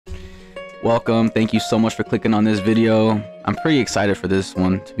welcome. Thank you so much for clicking on this video. I'm pretty excited for this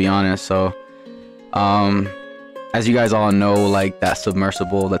one, to be honest. So as you guys all know, like that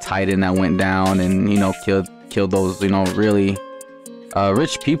submersible, the Titan that went down and killed those really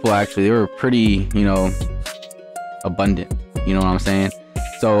rich people. Actually, they were pretty abundant, you know what I'm saying?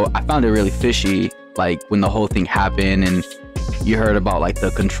 So I found it really fishy, like when the whole thing happened and you heard about like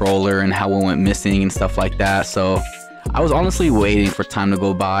the controller and how it went missing and stuff like that. So I was honestly waiting for time to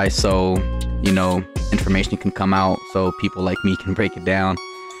go by so information can come out so people like me can break it down.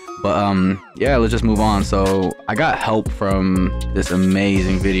 But yeah, let's just move on. So I got help from this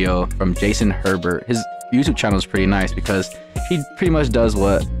amazing video from Jason Herbert. His YouTube channel is pretty nice because he pretty much does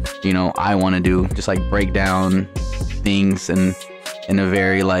what I want to do, just like break down things and in a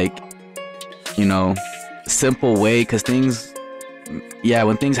very like simple way, because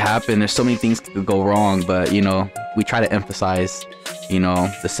when things happen, there's so many things could go wrong, but we try to emphasize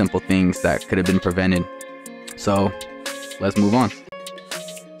the simple things that could have been prevented. So let's move on.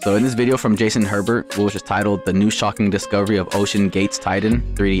 So in this video from Jason Herbert, which is titled "The New Shocking Discovery of Ocean Gate's Titan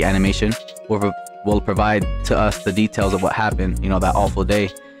 3D Animation," will provide to us the details of what happened, that awful day.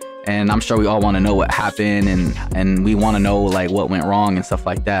 And I'm sure we all want to know what happened, and we want to know like what went wrong and stuff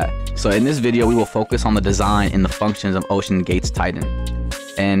like that. So in this video, we will focus on the design and the functions of Ocean Gate's Titan.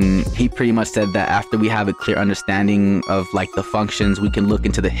 And he pretty much said that after we have a clear understanding of like the functions, we can look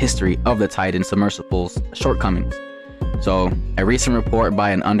into the history of the Titan submersible's shortcomings. So a recent report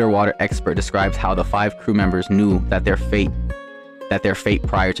by an underwater expert describes how the 5 crew members knew that their fate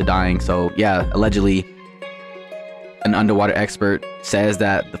prior to dying. So yeah, allegedly an underwater expert says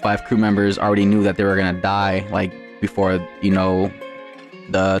that the 5 crew members already knew that they were gonna die like before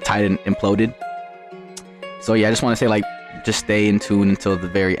the Titan imploded. So yeah, I just want to say like just stay in tune until the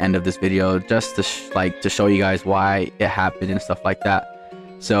very end of this video, just to show you guys why it happened and stuff like that.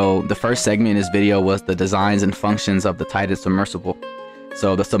 So the first segment in this video was the designs and functions of the Titan submersible.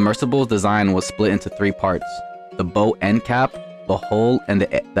 So the submersible's design was split into 3 parts: the bow end cap, the hull, and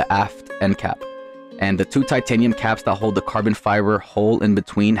the aft end cap. And the 2 titanium caps that hold the carbon fiber hole in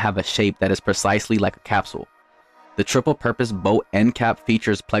between have a shape that is precisely like a capsule. The triple purpose bow end cap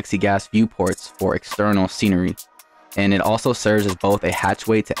features plexiglass viewports for external scenery, and it also serves as both a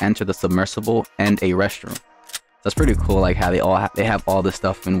hatchway to enter the submersible and a restroom. That's pretty cool, like how they have all this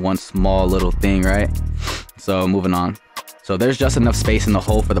stuff in one small little thing, right? So moving on. So there's just enough space in the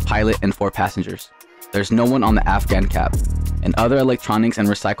hull for the pilot and 4 passengers. There's no one on the aft end cap, and other electronics and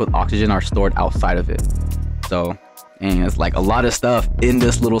recycled oxygen are stored outside of it. So, and it's like a lot of stuff in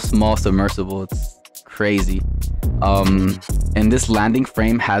this little small submersible. It's crazy. And this landing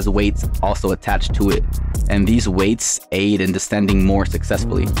frame has weights also attached to it, and these weights aid in descending more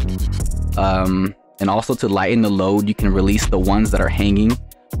successfully. And also to lighten the load, you can release the ones that are hanging,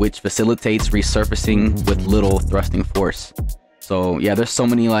 which facilitates resurfacing with little thrusting force. So yeah, there's so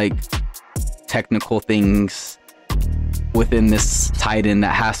many like technical things within this Titan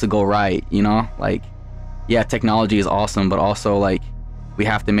that has to go right, like yeah, technology is awesome, but also like we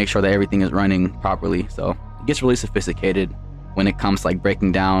have to make sure that everything is running properly. So it gets really sophisticated when it comes to like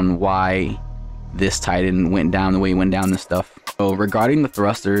breaking down why this Titan went down the way it went down and stuff. So regarding the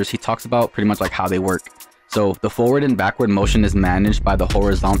thrusters, he talks about pretty much like how they work. So the forward and backward motion is managed by the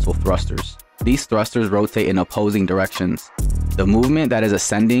horizontal thrusters. These thrusters rotate in opposing directions. The movement that is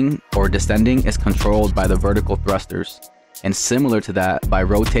ascending or descending is controlled by the vertical thrusters. And similar to that, by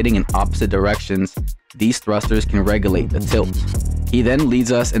rotating in opposite directions, these thrusters can regulate the tilt. He then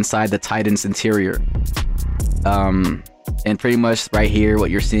leads us inside the Titan's interior. And pretty much right here,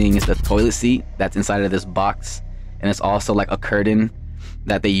 what you're seeing is the toilet seat that's inside of this box. And it's also like a curtain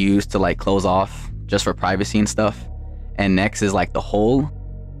that they use to like close off just for privacy and stuff. And next is like the hole,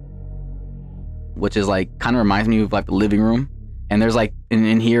 which is like kind of reminds me of like the living room. And there's like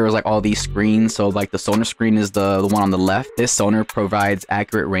in here is like all these screens. So like the sonar screen is the one on the left. This sonar provides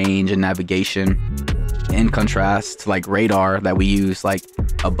accurate range and navigation, in contrast to like radar that we use like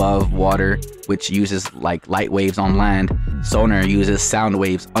above water, which uses like light waves on land. Sonar uses sound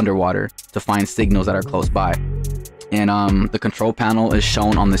waves underwater to find signals that are close by. And the control panel is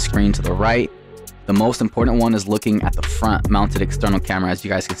shown on the screen to the right. The most important one is looking at the front mounted external camera. As you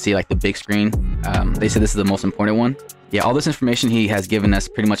guys can see, like the big screen, they said this is the most important one. Yeah, all this information he has given us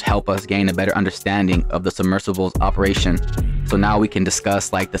pretty much help us gain a better understanding of the submersible's operation. So now we can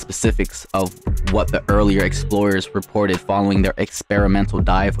discuss like the specifics of what the earlier explorers reported following their experimental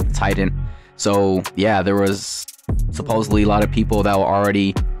dive with Titan. So yeah, there was supposedly a lot of people that were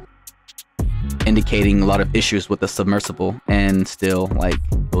already indicating a lot of issues with the submersible, and still like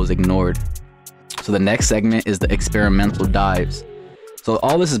it was ignored. So the next segment is the experimental dives. So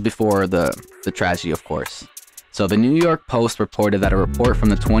all this is before the tragedy, of course. So the New York Post reported that a report from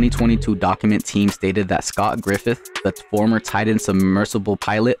the 2022 document team stated that Scott Griffith, the former Titan submersible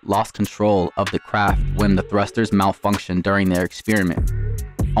pilot, lost control of the craft when the thrusters malfunctioned during their experiment.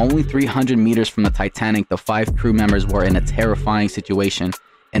 Only 300 meters from the Titanic, the 5 crew members were in a terrifying situation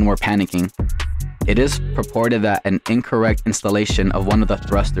and were panicking. It is purported that an incorrect installation of one of the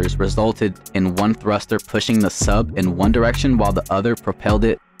thrusters resulted in one thruster pushing the sub in one direction while the other propelled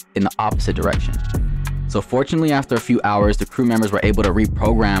it in the opposite direction. So fortunately, after a few hours, the crew members were able to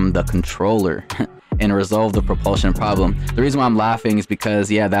reprogram the controller and resolve the propulsion problem. The reason why I'm laughing is because,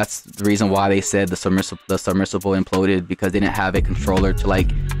 yeah, that's the reason why they said the submersible imploded, because they didn't have a controller to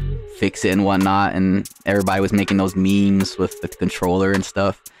like fix it and whatnot, and everybody was making those memes with the controller and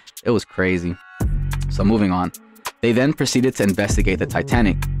stuff. It was crazy. So moving on, they then proceeded to investigate the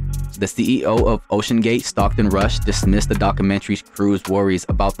Titanic. The CEO of OceanGate, Stockton Rush, dismissed the documentary's crew's worries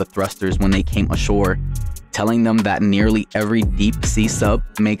about the thrusters when they came ashore, telling them that nearly every deep sea sub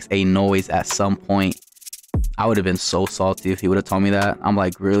makes a noise at some point. I would have been so salty if he would have told me that. I'm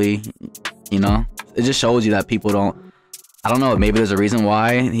like, really? You know? It just shows you that people don't... I don't know, maybe there's a reason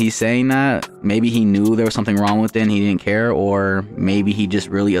why he's saying that. Maybe he knew there was something wrong with it and he didn't care, or maybe he just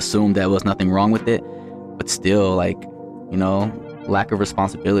really assumed there was nothing wrong with it. But still, like, you know, lack of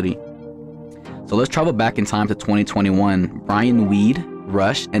responsibility. So let's travel back in time to 2021. Brian Weed,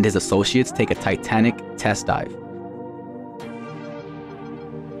 Rush, and his associates take a Titanic test dive.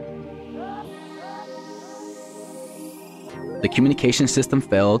 The communication system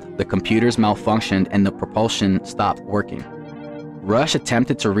failed, the computers malfunctioned, and the propulsion stopped working. Rush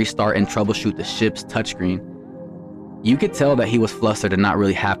attempted to restart and troubleshoot the ship's touchscreen. You could tell that he was flustered and not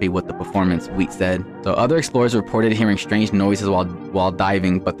really happy with the performance, Wheat said. So other explorers reported hearing strange noises while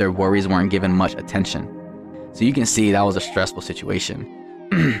diving, but their worries weren't given much attention. So you can see that was a stressful situation.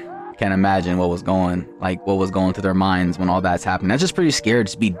 Can't imagine what was going through their minds when all that's happening. That's just pretty scary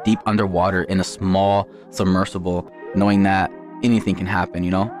to be deep underwater in a small submersible, knowing that anything can happen, you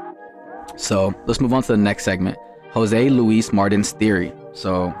know? So let's move on to the next segment. Jose Luis Martin's theory.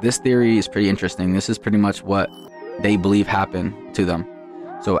 So this theory is pretty interesting. This is pretty much what they believe happened to them.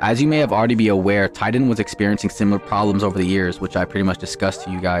 So as you may have already be aware, Titan was experiencing similar problems over the years, which I pretty much discussed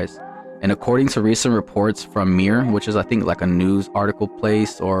to you guys. And according to recent reports from Mir, which is I think like a news article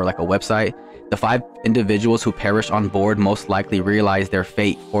place or like a website, the 5 individuals who perished on board most likely realized their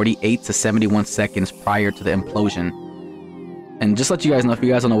fate 48 to 71 seconds prior to the implosion. And just to let you guys know, if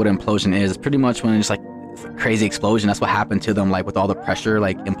you guys don't know what implosion is, it's pretty much when it's like a crazy explosion. That's what happened to them, like with all the pressure.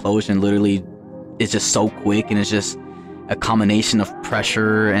 Like implosion literally is just so quick, and it's just a combination of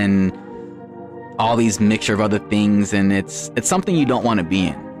pressure and all these mixture of other things, and it's something you don't want to be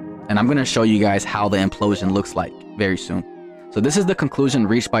in. And I'm going to show you guys how the implosion looks like very soon. So this is the conclusion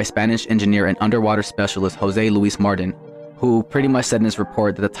reached by Spanish engineer and underwater specialist Jose Luis Martin, who pretty much said in his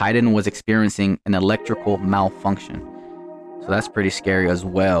report that the Titan was experiencing an electrical malfunction. So that's pretty scary as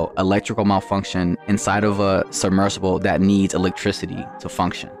well. Electrical malfunction inside of a submersible that needs electricity to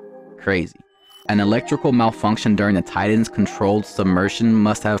function. Crazy. An electrical malfunction during the Titan's controlled submersion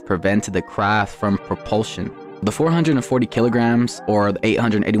must have prevented the craft from propulsion. The 440 kilograms or the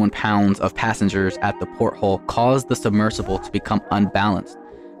 881 pounds of passengers at the porthole caused the submersible to become unbalanced,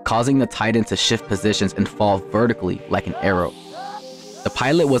 causing the Titan to shift positions and fall vertically like an arrow. The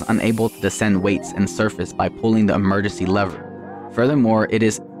pilot was unable to descend weights and surface by pulling the emergency lever. Furthermore, it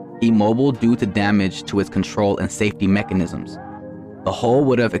is immobile due to damage to its control and safety mechanisms. The hull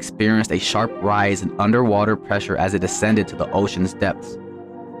would have experienced a sharp rise in underwater pressure as it descended to the ocean's depths.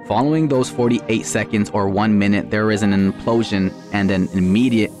 Following those 48 seconds or 1 minute, there is an implosion and an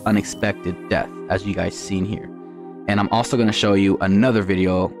immediate unexpected death, as you guys seen here. And I'm also going to show you another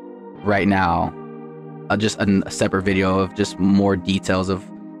video right now, just a separate video of just more details of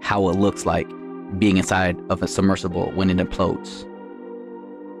how it looks like being inside of a submersible when it implodes.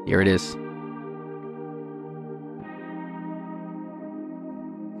 Here it is.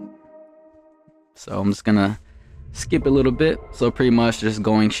 So I'm just gonna skip a little bit. So pretty much just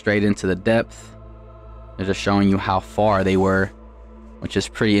going straight into the depth. They're just showing you how far they were, which is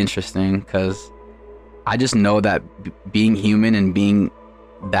pretty interesting because I just know that being human and being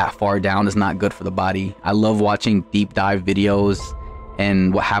that far down is not good for the body. I love watching deep dive videos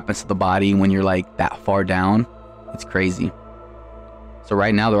and what happens to the body when you're like that far down. It's crazy. So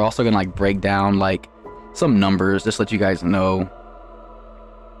right now they're also gonna like break down like some numbers, just let you guys know.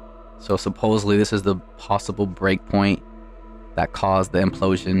 So supposedly this is the possible break point that caused the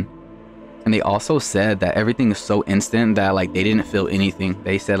implosion. And they also said that everything is so instant that like they didn't feel anything.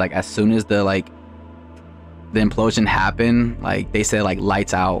 They said like as soon as the like the implosion happened, like they said, like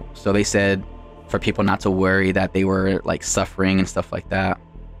lights out. So they said for people not to worry that they were like suffering and stuff like that.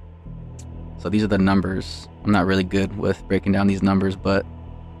 So these are the numbers. I'm not really good with breaking down these numbers, but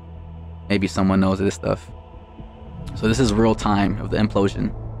maybe someone knows this stuff. So this is real time of the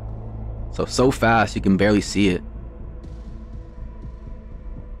implosion. So fast you can barely see it.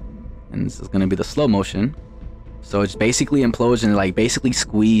 And this is going to be the slow motion. So it's basically implosion, like basically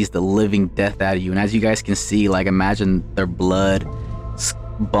squeeze the living death out of you. And as you guys can see, like imagine their blood,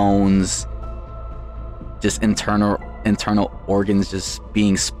 bones, just internal organs just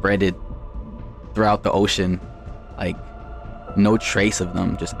being spreaded throughout the ocean. Like no trace of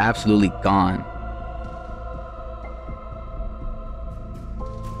them, just absolutely gone.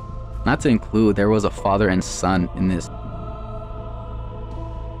 Not to include, there was a father and son in this.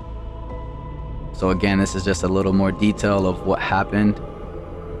 So again, this is just a little more detail of what happened.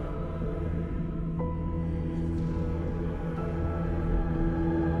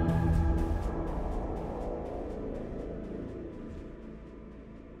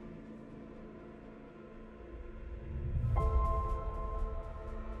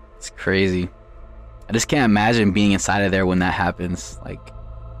 It's crazy. I just can't imagine being inside of there when that happens. Like,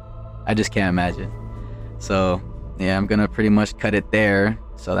 I just can't imagine. So yeah, I'm gonna pretty much cut it there.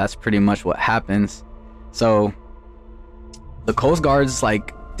 So that's pretty much what happens. So the Coast Guards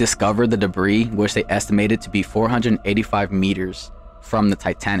like discovered the debris, which they estimated to be 485 meters from the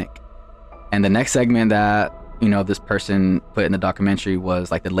Titanic. And the next segment that, you know, this person put in the documentary was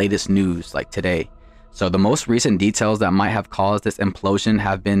like the latest news, like today. So the most recent details that might have caused this implosion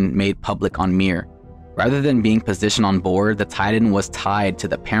have been made public on Mir. Rather than being positioned on board, the Titan was tied to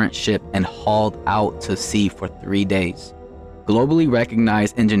the parent ship and hauled out to sea for 3 days. Globally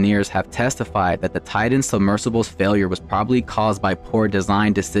recognized engineers have testified that the Titan submersible's failure was probably caused by poor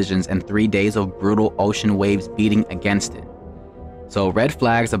design decisions and 3 days of brutal ocean waves beating against it. So red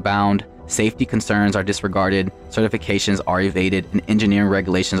flags abound, safety concerns are disregarded, certifications are evaded, and engineering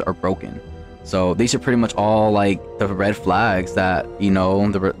regulations are broken. So these are pretty much all like the red flags that, you know,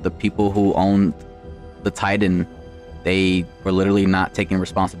 the people who owned the Titan, they were literally not taking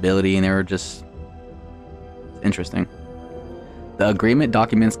responsibility, and they were just interesting. The agreement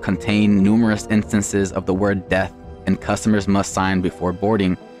documents contain numerous instances of the word death, and customers must sign before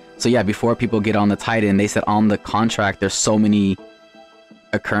boarding. So yeah, before people get on the Titan, they said on the contract there's so many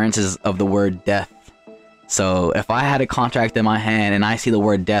occurrences of the word death. So if I had a contract in my hand and I see the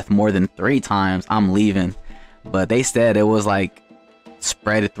word death more than 3 times, I'm leaving. But they said it was like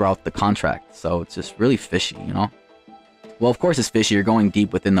spread throughout the contract, so it's just really fishy, you know. Well, of course it's fishy, you're going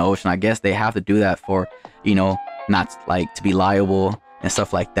deep within the ocean. I guess they have to do that for, you know, not like to be liable and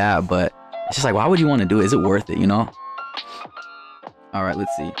stuff like that, but it's just like, why would you want to do it? Is it worth it, you know? All right,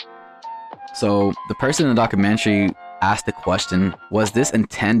 let's see. So the person in the documentary asked the question, was this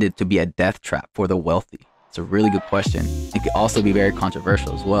intended to be a death trap for the wealthy? It's a really good question. It could also be very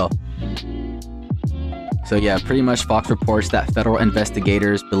controversial as well. So yeah, pretty much Fox reports that federal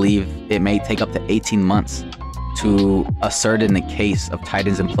investigators believe it may take up to 18 months to ascertain the case of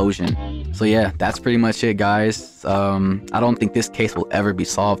Titan's implosion. So yeah, that's pretty much it, guys. I don't think this case will ever be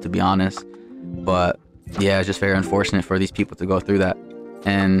solved, to be honest. But yeah, it's just very unfortunate for these people to go through that.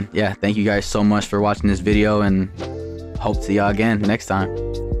 And yeah, thank you guys so much for watching this video, and hope to see y'all again next time.